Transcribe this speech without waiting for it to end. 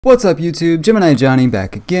What's up, YouTube? Gemini Johnny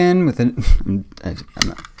back again with an...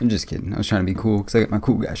 I'm just kidding. I was trying to be cool because I got my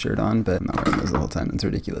cool guy shirt on, but I'm not wearing those the whole time. It's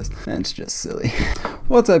ridiculous. And it's just silly.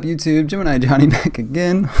 What's up, YouTube? Gemini Johnny back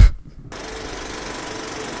again.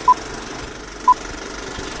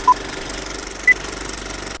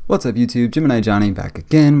 What's up, YouTube? Gemini Johnny back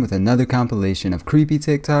again with another compilation of creepy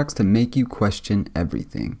TikToks to make you question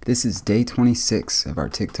everything. This is day 26 of our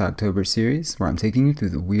TikToktober series, where I'm taking you through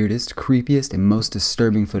the weirdest, creepiest, and most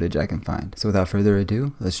disturbing footage I can find. So without further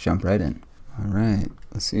ado, let's jump right in. Alright,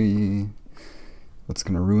 let's see what's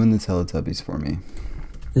gonna ruin the Teletubbies for me.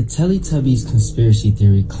 The Teletubbies conspiracy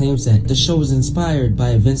theory claims that the show was inspired by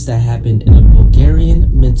events that happened in a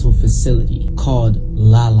Bulgarian mental facility called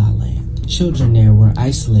La La Land. Children there were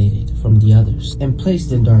isolated from the others and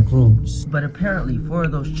placed in dark rooms. But apparently 4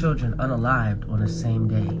 of those children unalived on the same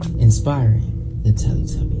day, inspiring the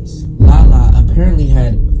Teletubbies. Lala apparently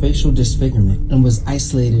had facial disfigurement and was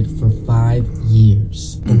isolated for 5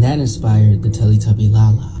 years, and that inspired the Teletubby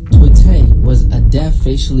Lala. Twitay was a deaf,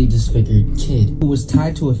 facially disfigured kid who was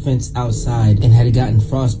tied to a fence outside and had gotten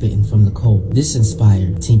frostbitten from the cold. This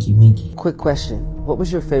inspired Tinky Winky. Quick question. What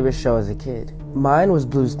was your favorite show as a kid? Mine was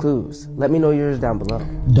Blue's Clues. Let me know yours down below.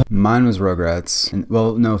 Mine was Rugrats. And,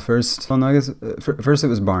 well, no, first it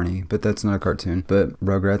was Barney, but that's not a cartoon. But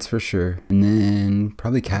Rugrats for sure. And then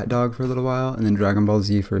probably Cat Dog for a little while. And then Dragon Ball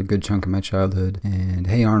Z for a good chunk of my childhood. And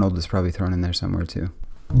Hey Arnold was probably thrown in there somewhere too.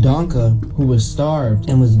 Donka, who was starved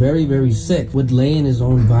and was very, very sick, would lay in his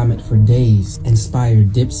own vomit for days,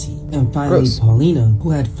 inspired Dipsy. And finally, gross. Paulina,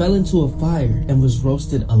 who had fell into a fire and was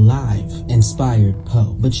roasted alive, inspired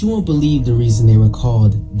Poe. But you won't believe the reason they were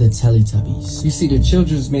called the Teletubbies. You see, the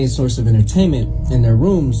children's main source of entertainment in their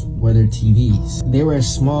rooms were their TVs. They were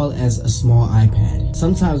as small as a small iPad.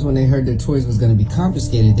 Sometimes when they heard their toys was going to be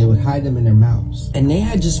confiscated, they would hide them in their mouths. And they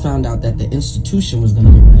had just found out that the institution was going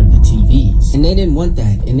to get rid of the TVs. And they didn't want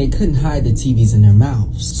that. And they couldn't hide the TVs in their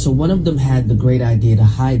mouths. So one of them had the great idea to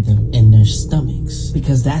hide them in their stomachs,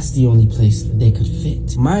 because that's the only place that they could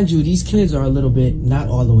fit. Mind you, these kids are a little bit not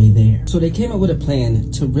all the way there. So they came up with a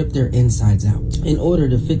plan to rip their insides out in order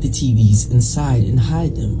to fit the TVs inside and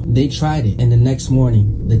hide them. They tried it, and the next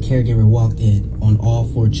morning, the caregiver walked in on all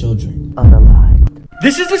 4 children unalived.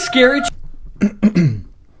 This is a scary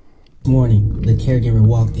morning, the caregiver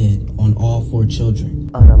walked in on all 4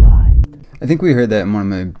 children unalived. I think we heard that in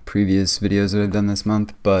one of my previous videos that I've done this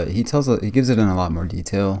month, but he gives it in a lot more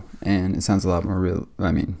detail, and it sounds a lot more real.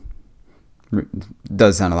 I mean,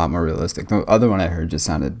 does sound a lot more realistic. The other one I heard just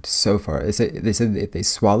sounded so far. They said if they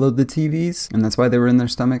swallowed the TVs, and that's why they were in their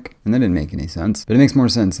stomach, and that didn't make any sense. But it makes more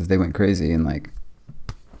sense if they went crazy and like...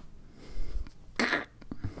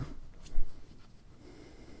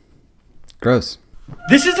 Gross.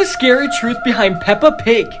 This is the scary truth behind Peppa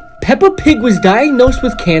Pig. Peppa Pig was diagnosed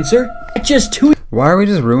with cancer at just 2 Why are we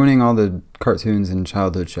just ruining all the cartoons and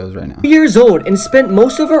childhood shows right now? years old and spent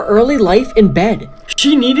most of her early life in bed.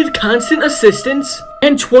 She needed constant assistance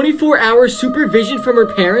and 24-hour supervision from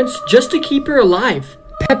her parents just to keep her alive.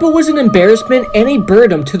 Peppa was an embarrassment and a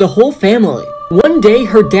burden to the whole family. One day,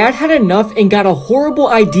 her dad had enough and got a horrible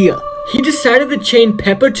idea. He decided to chain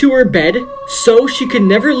Peppa to her bed so she could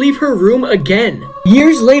never leave her room again.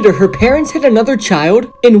 Years later, her parents had another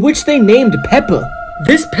child in which they named Peppa.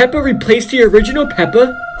 This Peppa replaced the original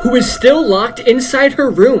Peppa, who is still locked inside her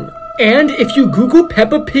room. And if you Google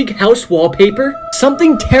Peppa Pig house wallpaper,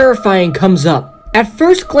 something terrifying comes up. At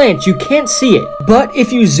first glance, you can't see it, but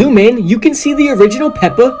if you zoom in, you can see the original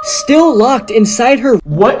Peppa still locked inside her.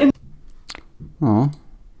 What in... Aw.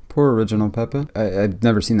 Poor original Peppa. I've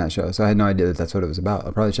never seen that show, so I had no idea that that's what it was about.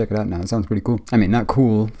 I'll probably check it out now. It sounds pretty cool. I mean, not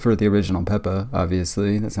cool for the original Peppa,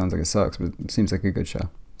 obviously. That sounds like it sucks, but it seems like a good show.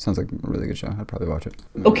 Sounds like a really good show. I'd probably watch it.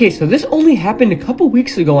 Okay, so this only happened a couple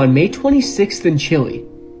weeks ago on May 26th in Chile.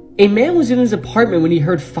 A man was in his apartment when he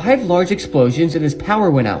heard 5 large explosions and his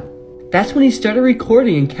power went out. That's when he started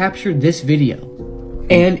recording and captured this video.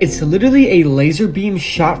 And it's literally a laser beam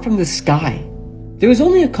shot from the sky. There was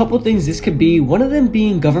only a couple things this could be, one of them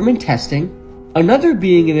being government testing, another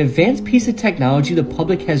being an advanced piece of technology the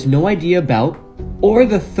public has no idea about, or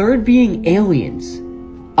the third being aliens.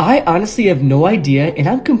 I honestly have no idea, and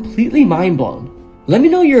I'm completely mind blown. Let me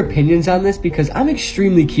know your opinions on this because I'm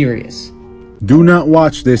extremely curious. Do not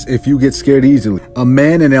watch this if you get scared easily. A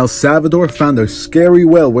man in El Salvador found a scary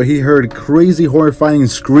well where he heard crazy, horrifying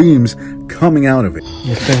screams coming out of it.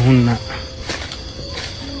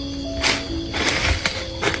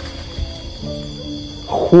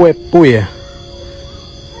 Juepuya.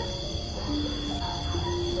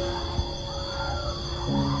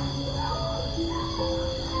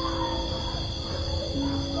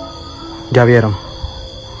 Ya vieron.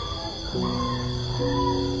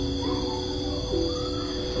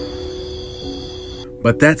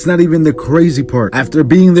 But that's not even the crazy part. After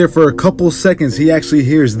being there for a couple seconds, he actually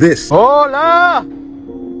hears this. ¡Hola!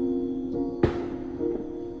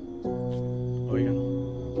 Oigan.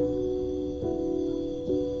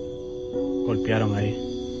 Golpearon ahí.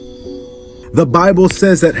 The Bible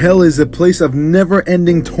says that hell is a place of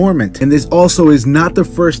never-ending torment, and this also is not the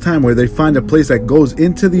first time where they find a place that goes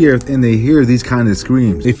into the earth and they hear these kind of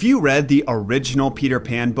screams. If you read the original Peter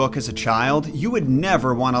Pan book as a child, you would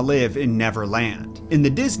never want to live in Neverland. In the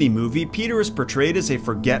Disney movie, Peter is portrayed as a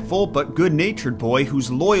forgetful but good-natured boy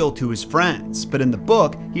who's loyal to his friends, but in the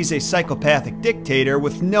book, he's a psychopathic dictator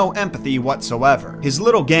with no empathy whatsoever. His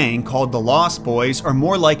little gang, called the Lost Boys, are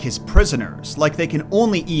more like his prisoners, like they can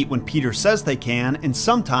only eat when Peter says they can, and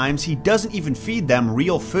sometimes he doesn't even feed them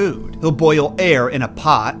real food. He'll boil air in a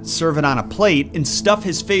pot, serve it on a plate, and stuff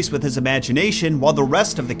his face with his imagination while the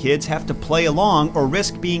rest of the kids have to play along or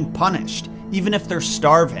risk being punished, even if they're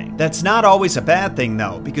starving. That's not always a bad thing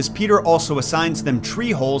though, because Peter also assigns them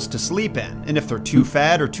tree holes to sleep in, and if they're too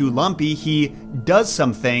fat or too lumpy, he does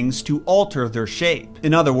some things to alter their shape.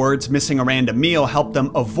 In other words, missing a random meal helped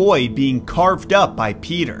them avoid being carved up by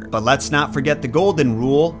Peter. But let's not forget the golden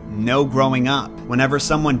rule, no growing up. Whenever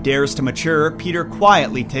someone dares to mature, Peter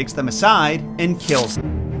quietly takes them aside and kills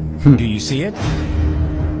them. Do you see it?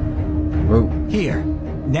 Whoa. Here,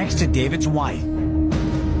 next to David's wife.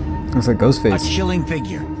 Looks like A Ghostface. chilling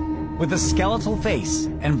figure with a skeletal face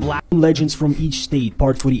and black. Legends from Each State,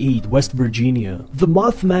 Part 48, West Virginia. The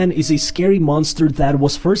Mothman is a scary monster that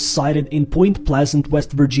was first sighted in Point Pleasant,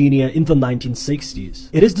 West Virginia in the 1960s.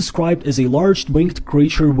 It is described as a large winged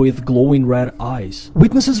creature with glowing red eyes.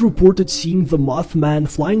 Witnesses reported seeing the Mothman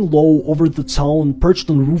flying low over the town, perched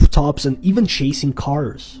on rooftops, and even chasing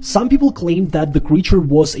cars. Some people claimed that the creature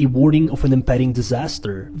was a warning of an impending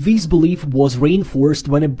disaster. This belief was reinforced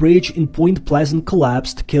when a bridge in Point Pleasant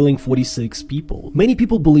collapsed, killing 46 people. Many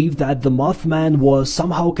people believe that the Mothman was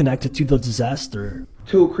somehow connected to the disaster.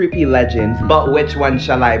 Two creepy legends, but which one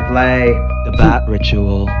shall I play? The bat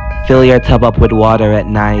ritual. Fill your tub up with water at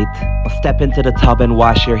night. Step into the tub and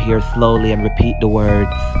wash your hair slowly and repeat the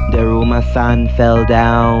words. The Daruma-san fell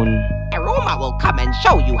down. Daruma will come and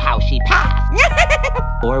show you how she passed.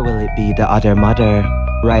 Or will it be the other mother?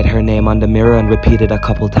 Write her name on the mirror and repeat it a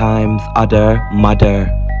couple times. Other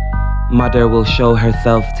mother. Mother will show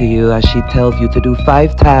herself to you as she tells you to do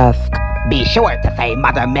 5 tasks. Be sure to say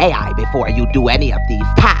Mother May I before you do any of these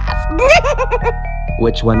tasks.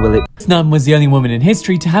 Which one will it be? This nun was the only woman in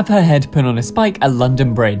history to have her head put on a spike at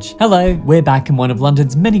London Bridge. Hello, we're back in one of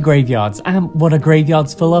London's many graveyards, and what are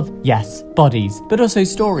graveyards full of? Yes, bodies, but also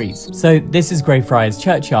stories. So this is Greyfriars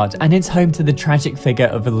Churchyard, and it's home to the tragic figure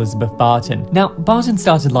of Elizabeth Barton. Now, Barton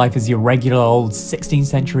started life as your regular old 16th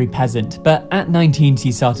century peasant, but at 19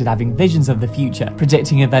 she started having visions of the future,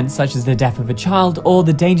 predicting events such as the death of a child or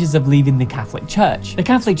the dangers of leaving the Catholic Church. The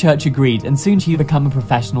Catholic Church agreed, and soon she became a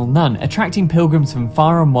professional nun, attracting pilgrims from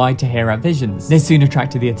far and wide to hear her visions. This soon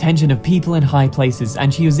attracted the attention of people in high places,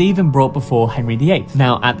 and she was even brought before Henry VIII.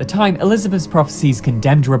 Now, at the time, Elizabeth's prophecies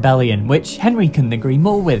condemned rebellion, which Henry couldn't agree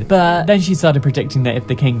more with, but then she started predicting that if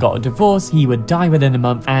the king got a divorce, he would die within a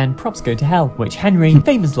month and props go to hell, which Henry,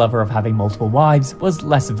 famous lover of having multiple wives, was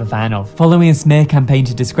less of a fan of. Following a smear campaign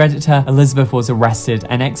to discredit her, Elizabeth was arrested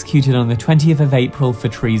and executed on the 20th of April for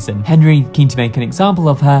treason. Henry, keen to make an example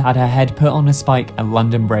of her, had her head put on a spike at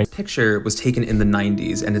London Bridge. This picture was taken in the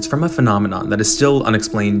 90s, and it's from a phenomenon that is still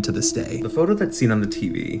unexplained to this day. The photo that's seen on the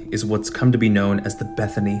TV is what's come to be known as the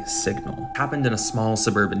Bethany signal. It happened in a small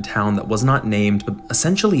suburban town that was not named, but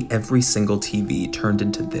essentially every single TV turned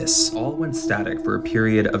into this. All went static for a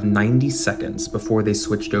period of 90 seconds before they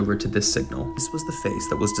switched over to this signal. This was the face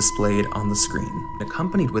that was displayed on the screen. And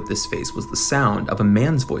accompanied with this face was the sound of a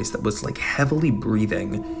man's voice that was like heavily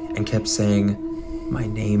breathing and kept saying, "My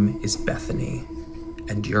name is Bethany,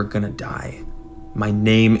 and you're gonna die. My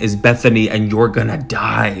name is Bethany and you're gonna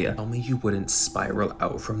die." Tell me you wouldn't spiral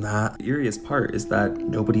out from that. The eeriest part is that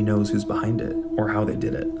nobody knows who's behind it or how they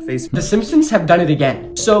did it. The Simpsons have done it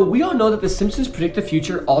again. So we all know that the Simpsons predict the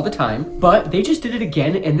future all the time, but they just did it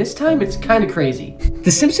again, and this time it's kind of crazy.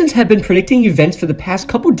 The Simpsons have been predicting events for the past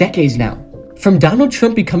couple decades now. From Donald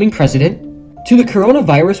Trump becoming president, to the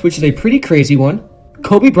coronavirus, which is a pretty crazy one,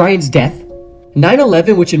 Kobe Bryant's death,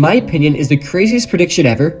 9/11, which in my opinion is the craziest prediction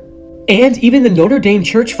ever, and even the Notre Dame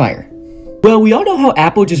church fire. Well, we all know how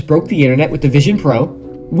Apple just broke the internet with the Vision Pro,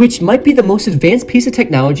 which might be the most advanced piece of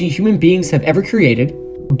technology human beings have ever created.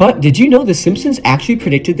 But did you know The Simpsons actually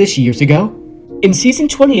predicted this years ago? In season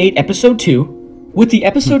 28, episode 2, with the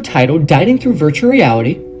episode titled Dining Through Virtual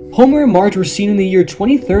Reality, Homer and Marge were seen in the year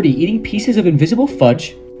 2030 eating pieces of invisible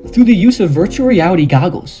fudge through the use of virtual reality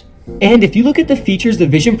goggles. And if you look at the features the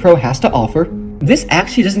Vision Pro has to offer, this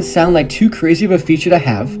actually doesn't sound like too crazy of a feature to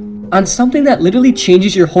have on something that literally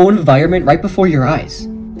changes your whole environment right before your eyes.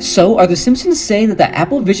 So, are the Simpsons saying that the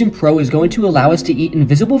Apple Vision Pro is going to allow us to eat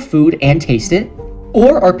invisible food and taste it?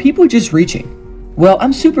 Or are people just reaching? Well,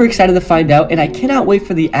 I'm super excited to find out, and I cannot wait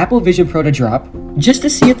for the Apple Vision Pro to drop, just to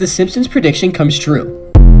see if the Simpsons prediction comes true.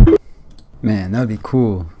 Man, that would be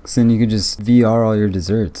cool. Cause then you could just VR all your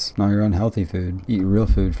desserts, all your unhealthy food, eat real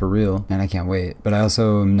food for real. Man, I can't wait. But I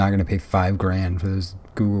also am not gonna pay $5 grand for those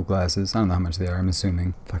Google glasses. I don't know how much they are. I'm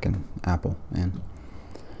assuming fucking Apple, man.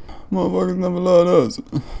 Motherfuckers never loved us.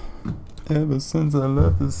 Ever since I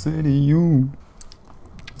left the city, you.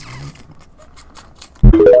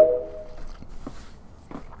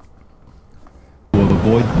 To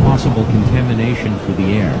avoid possible contamination through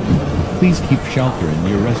the air, please keep shelter in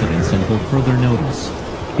your residence until further notice.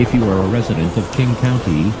 If you are a resident of King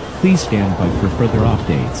County, please stand by for further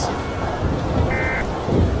updates.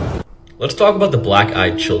 Let's talk about the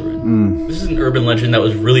black-eyed children. This is an urban legend that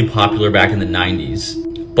was really popular back in the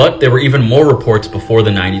 90s. But there were even more reports before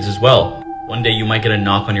the 90s as well. One day you might get a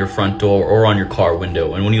knock on your front door or on your car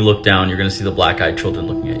window, and when you look down, you're gonna see the black-eyed children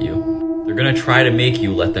looking at you. They're gonna try to make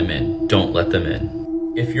you let them in. Don't let them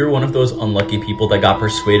in. If you're one of those unlucky people that got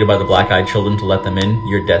persuaded by the black-eyed children to let them in,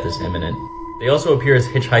 your death is imminent. They also appear as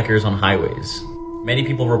hitchhikers on highways. Many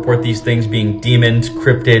people report these things being demons,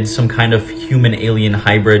 cryptids, some kind of human-alien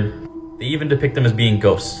hybrid. They even depict them as being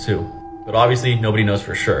ghosts too. But obviously, nobody knows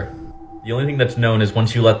for sure. The only thing that's known is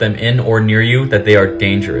once you let them in or near you, that they are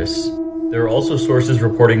dangerous. There are also sources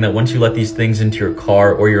reporting that once you let these things into your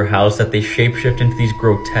car or your house, that they shapeshift into these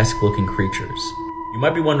grotesque-looking creatures. You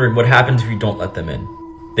might be wondering what happens if you don't let them in.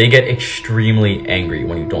 They get extremely angry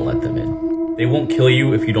when you don't let them in. They won't kill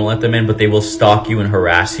you if you don't let them in, but they will stalk you and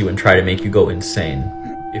harass you and try to make you go insane.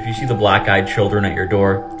 If you see the black-eyed children at your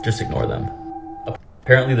door, just ignore them.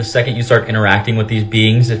 Apparently, the second you start interacting with these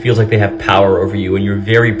beings, it feels like they have power over you and you're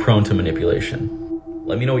very prone to manipulation.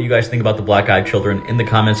 Let me know what you guys think about the black-eyed children in the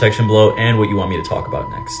comment section below and what you want me to talk about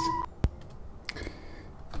next.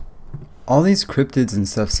 All these cryptids and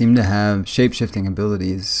stuff seem to have shape-shifting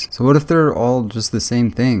abilities. So what if they're all just the same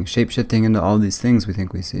thing, shape-shifting into all these things we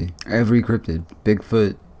think we see? Every cryptid,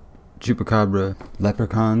 Bigfoot, Chupacabra,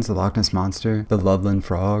 leprechauns, the Loch Ness Monster, the Loveland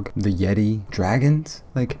Frog, the Yeti, dragons,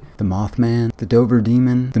 like the Mothman, the Dover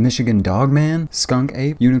Demon, the Michigan Dogman, Skunk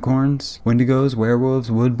Ape, unicorns, wendigos, werewolves,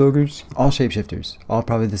 wood boogers, all shapeshifters, all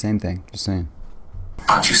probably the same thing, just saying.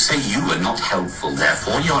 But you say you are not helpful,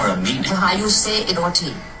 therefore you are a meaning. How you say it,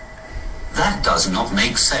 Oti? That does not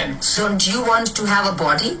make sense. Don't you want to have a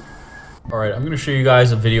body? Alright, I'm going to show you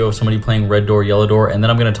guys a video of somebody playing red door, yellow door, and then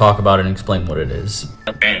I'm going to talk about it and explain what it is.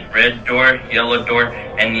 Red door, yellow door,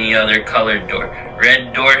 any other colored door.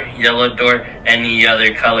 Red door, yellow door, any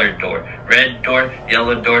other colored door. Red door,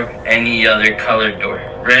 yellow door, any other colored door.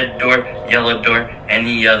 Red door, yellow door,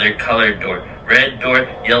 any other colored door. Red door,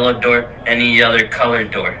 yellow door, any other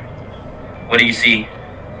colored door. What do you see?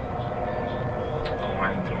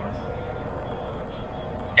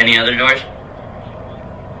 Any other doors?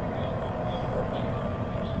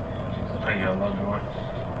 A yellow door.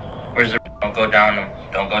 Where's the... Don't go down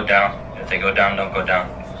them. Don't go down. If they go down, don't go down.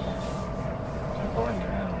 They're going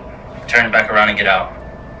down. Turn it back around and get out.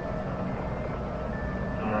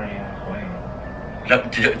 No,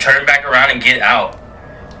 turn it back around and get out.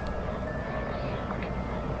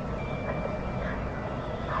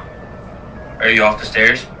 Are you off the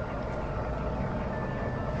stairs?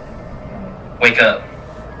 Wake up.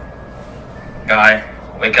 Guy,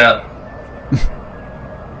 wake up.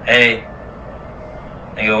 Hey.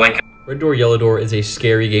 Nigga, wake up. Red door, yellow door is a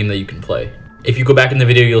scary game that you can play. If you go back in the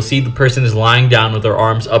video, you'll see the person is lying down with their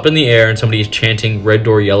arms up in the air and somebody is chanting red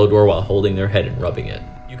door, yellow door while holding their head and rubbing it.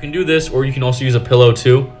 You can do this, or you can also use a pillow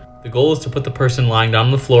too. The goal is to put the person lying down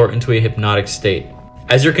on the floor into a hypnotic state.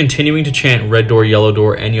 As you're continuing to chant red door, yellow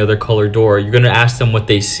door, any other color door, you're going to ask them what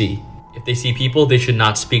they see. If they see people, they should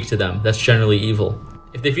not speak to them. That's generally evil.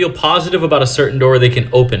 If they feel positive about a certain door, they can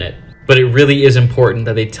open it. But it really is important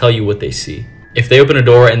that they tell you what they see. If they open a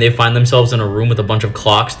door and they find themselves in a room with a bunch of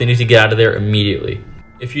clocks, they need to get out of there immediately.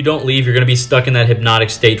 If you don't leave, you're going to be stuck in that hypnotic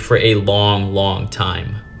state for a long, long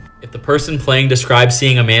time. If the person playing describes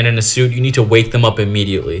seeing a man in a suit, you need to wake them up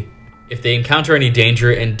immediately. If they encounter any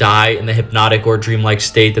danger and die in the hypnotic or dreamlike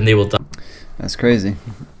state, then they will die. That's crazy.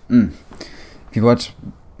 If you watch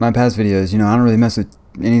my past videos, you know I don't really mess with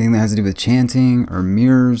anything that has to do with chanting or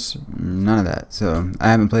mirrors, none of that. So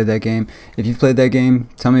I haven't played that game. If you've played that game,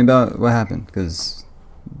 tell me about what happened, because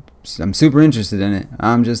I'm super interested in it.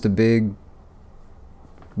 I'm just a big...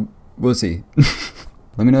 We'll see.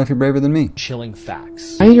 Let me know if you're braver than me. Chilling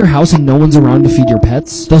facts. In your house and no one's around to feed your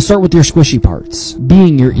pets? They'll start with your squishy parts,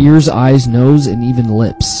 being your ears, eyes, nose, and even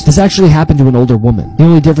lips. This actually happened to an older woman. The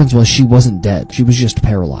only difference was she wasn't dead. She was just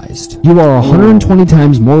paralyzed. You are 120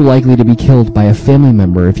 times more likely to be killed by a family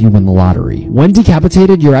member if you win the lottery. When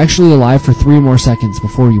decapitated, you're actually alive for 3 more seconds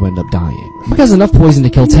before you end up dying. It has enough poison to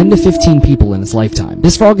kill 10 to 15 people in its lifetime.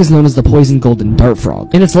 This frog is known as the poison golden dart frog,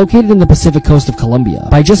 and it's located in the Pacific coast of Colombia.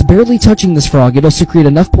 By just barely touching this frog, it'll secrete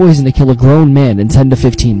enough poison to kill a grown man in 10 to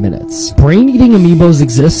 15 minutes. Brain-eating amoebas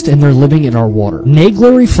exist, and they're living in our water.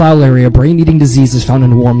 Naglary fowlaria brain-eating disease is found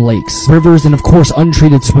in warm lakes, rivers, and of course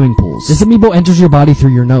untreated swimming pools. This amoeba enters your body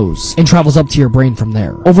through your nose and travels up to your brain from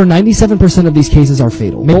there. Over 97% of these cases are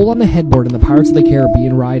fatal. Mole on the headboard in the Pirates of the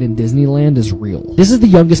Caribbean ride in Disneyland is real. This is the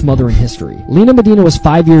youngest mother in history. Lena Medina was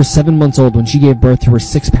 5 years, 7 months old when she gave birth to her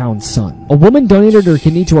 6-pound son. A woman donated her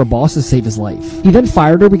kidney to her boss to save his life. He then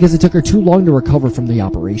fired her because it took her too long to recover from the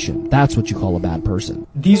operation. That's what you call a bad person.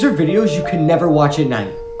 These are videos you can never watch at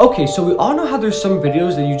night. Okay, so we all know how there's some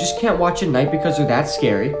videos that you just can't watch at night because they're that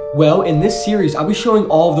scary. Well, in this series, I'll be showing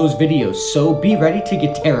all of those videos, so be ready to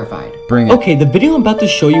get terrified. Bring it. Okay, the video I'm about to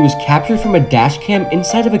show you was captured from a dash cam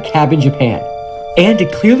inside of a cab in Japan. And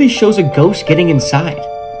it clearly shows a ghost getting inside.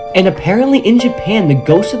 And apparently in Japan, the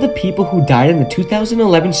ghosts of the people who died in the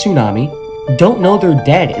 2011 tsunami don't know they're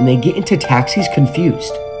dead and they get into taxis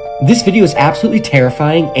confused. This video is absolutely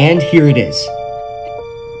terrifying, and here it is.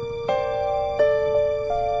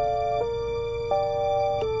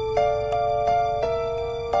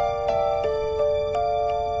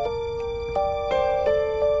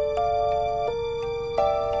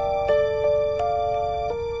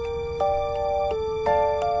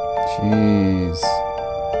 Jeez.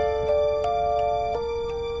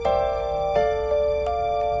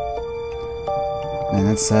 Man,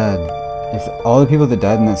 that's sad. If all the people that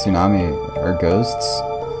died in that tsunami are ghosts...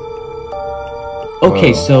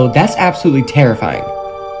 Okay, so that's absolutely terrifying.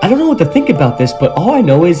 I don't know what to think about this, but all I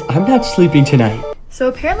know is I'm not sleeping tonight. So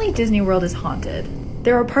apparently Disney World is haunted.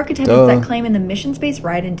 There are park attendants that claim in the Mission Space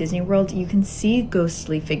ride in Disney World you can see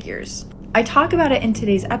ghostly figures. I talk about it in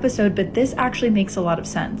today's episode, but this actually makes a lot of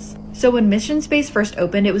sense. So when Mission Space first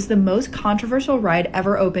opened, it was the most controversial ride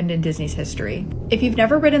ever opened in Disney's history. If you've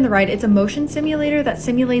never ridden the ride, it's a motion simulator that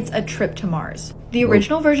simulates a trip to Mars. The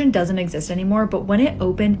original version doesn't exist anymore, but when it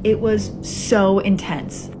opened, it was so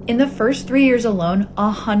intense. In the first 3 years alone,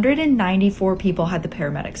 194 people had the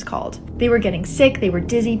paramedics called. They were getting sick, they were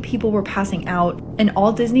dizzy, people were passing out, and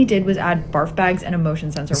all Disney did was add barf bags and a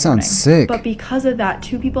motion sensor warning. Sounds sick. But because of that,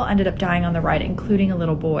 2 people ended up dying on the ride, including a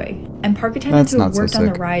little boy. And park attendants who have worked on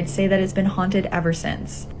the ride say that it's been haunted ever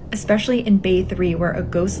since. Especially in Bay 3, where a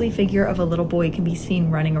ghostly figure of a little boy can be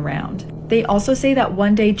seen running around. They also say that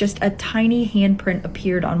one day just a tiny handprint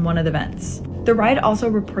appeared on one of the vents. The ride also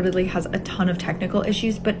reportedly has a ton of technical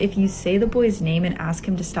issues, but if you say the boy's name and ask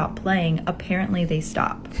him to stop playing, apparently they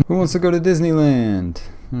stop. Who wants to go to Disneyland?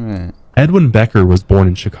 Alright. Edwin Becker was born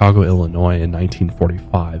in Chicago, Illinois in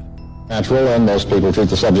 1945. Natural, and most people treat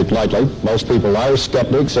the subject lightly. Most people are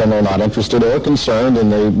skeptics, and they're not interested or concerned in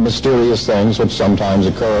the mysterious things which sometimes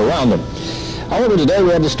occur around them. However, today we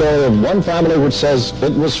have the story of one family which says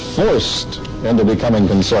it was forced into becoming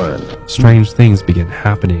concerned. Strange things began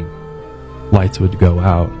happening. Lights would go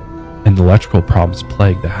out, and electrical problems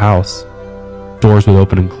plagued the house. Doors would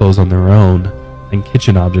open and close on their own, and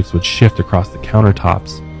kitchen objects would shift across the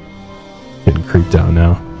countertops. Getting creeped out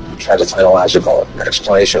now. Tried to find a logical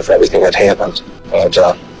explanation for everything that happened,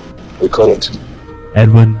 but we couldn't.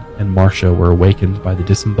 Edwin and Marcia were awakened by the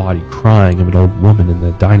disembodied crying of an old woman in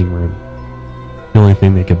the dining room. The only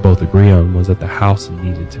thing they could both agree on was that the house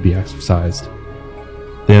needed to be exorcised.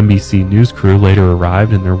 The NBC news crew later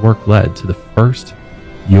arrived, and their work led to the first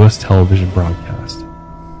U.S. television broadcast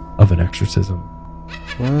of an exorcism.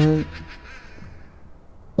 What?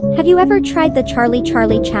 Have you ever tried the Charlie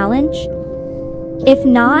Charlie challenge? If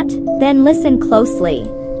not, then listen closely.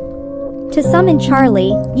 To summon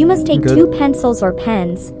Charlie, you must take 2 pencils or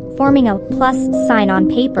pens, forming a plus sign on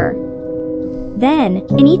paper. Then,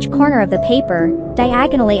 in each corner of the paper,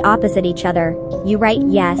 diagonally opposite each other, you write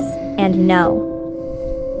yes and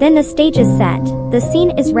no. Then the stage is set, the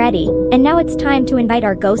scene is ready, and now it's time to invite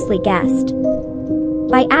our ghostly guest.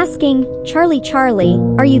 By asking, "Charlie, Charlie,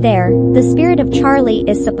 are you there?" the spirit of Charlie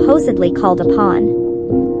is supposedly called upon.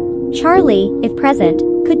 Charlie, if present,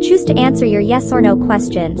 could choose to answer your yes or no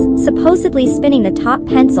questions, supposedly spinning the top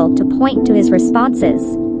pencil to point to his responses.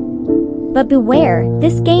 But beware,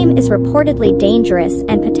 this game is reportedly dangerous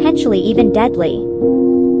and potentially even deadly.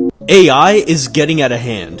 AI is getting out of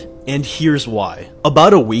hand. And here's why.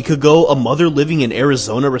 About a week ago, a mother living in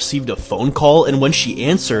Arizona received a phone call, and when she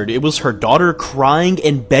answered, it was her daughter crying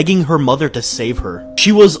and begging her mother to save her.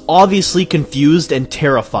 She was obviously confused and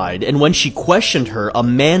terrified, and when she questioned her, a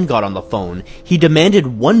man got on the phone. He demanded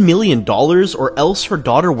 $1 million or else her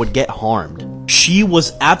daughter would get harmed. She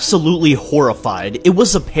was absolutely horrified. It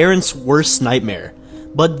was a parent's worst nightmare.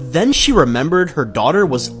 But then she remembered her daughter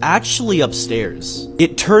was actually upstairs.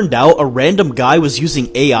 It turned out a random guy was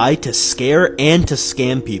using AI to scare and to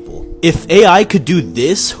scam people. If AI could do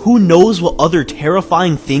this, who knows what other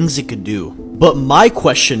terrifying things it could do. But my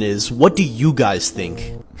question is, what do you guys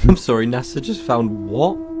think? I'm sorry, NASA just found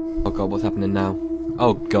what? Oh god, what's happening now?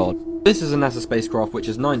 Oh god. This is a NASA spacecraft which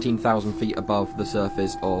is 19,000 feet above the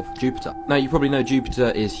surface of Jupiter. Now you probably know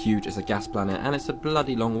Jupiter is huge, it's a gas planet, and it's a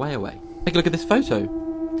bloody long way away. Take a look at this photo,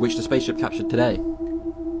 which the spaceship captured today.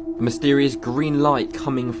 A mysterious green light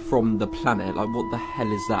coming from the planet, like what the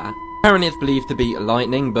hell is that? Apparently it's believed to be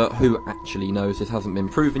lightning, but who actually knows? This hasn't been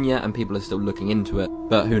proven yet and people are still looking into it,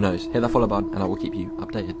 but who knows? Hit that follow button and I will keep you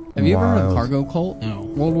updated. Have you ever heard of cargo cult? No.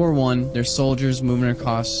 World War I, there's soldiers moving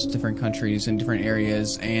across different countries and different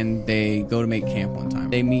areas, and they go to make camp one time.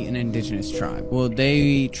 They meet an indigenous tribe. Well,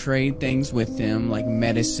 they trade things with them, like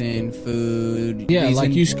medicine, food. Yeah,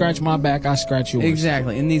 like you scratch my back, I scratch yours.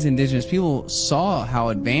 Exactly. And these indigenous people saw how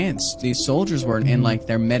advanced these soldiers were, and like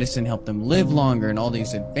their medicine helped them live longer and all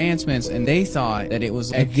these advancements, and they thought that it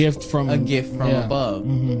was a gift from above.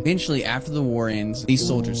 Eventually, after the war ends, these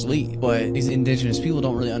soldiers leave, but these indigenous people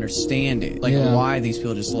don't really understand it, like why these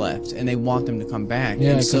people just left, and they want them to come back.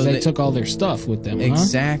 Yeah, because they took all their stuff with them.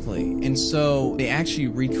 Exactly. And so they actually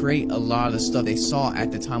recreate a lot of the stuff they saw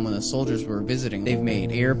at the time when the soldiers were visiting. They've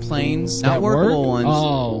made airplanes, not workable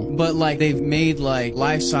ones, but like they've made like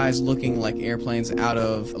life-size looking like airplanes out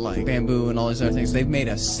of like bamboo and all these other things. They've made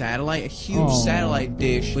a satellite, a huge satellite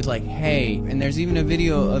dish with like hay, and there's even a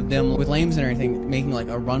video of them with flames and everything making like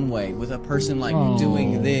a runway with a person like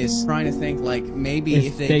doing this, trying to think like maybe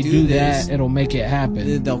if they do this, it'll make it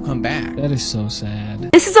happen. They'll come back. That is so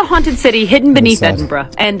sad. This is a haunted city hidden beneath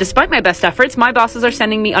Edinburgh, and despite my best efforts, my bosses are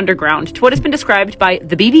sending me underground to what has been described by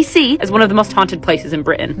the BBC as one of the most haunted places in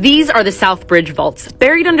Britain. These are the South Bridge Vaults.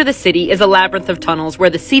 Buried under the city is a labyrinth of tunnels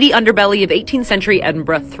where the seedy underbelly of 18th century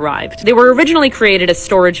Edinburgh thrived. They were originally created as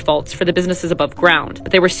storage vaults for the businesses above ground,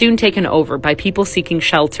 but they were soon taken over by people seeking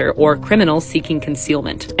shelter or criminals seeking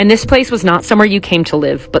concealment. And this place was not somewhere you came to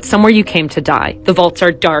live, but somewhere you came to die. The vaults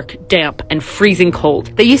are dark, damp, and freezing cold.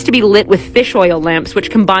 They used to be lit with fish oil lamps,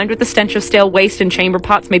 which combined with the stench of stale waste and chamber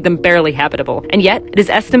pots made them barely habitable. And yet, it is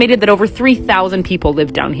estimated that over 3,000 people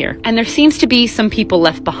live down here. And there seems to be some people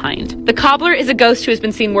left behind. The cobbler is a ghost who has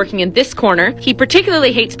been seen working in this corner. He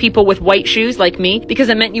particularly hates people with white shoes like me because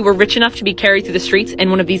it meant you were rich enough to be carried through the streets in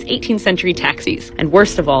one of these 18th century taxis. And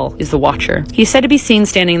worst of all is the Watcher. He's said to be seen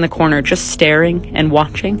standing in the corner just staring and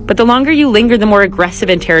watching. But the longer you linger, the more aggressive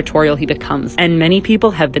and territorial he becomes. And many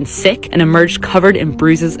people have been sick and emerged covered in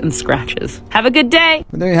bruises and scratches. Have a good day!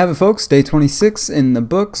 Well, there you have it, folks. Day 26 in the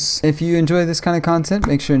books. If you enjoy this kind of content,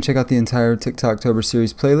 make sure and check out the entire TikToktober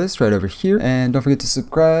series playlist right over here. And don't forget to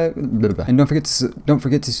subscribe. And don't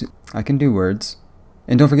forget to I can do words.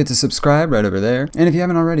 And don't forget to subscribe right over there. And if you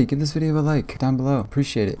haven't already, give this video a like down below.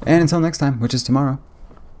 Appreciate it. And until next time, which is tomorrow.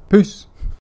 Peace.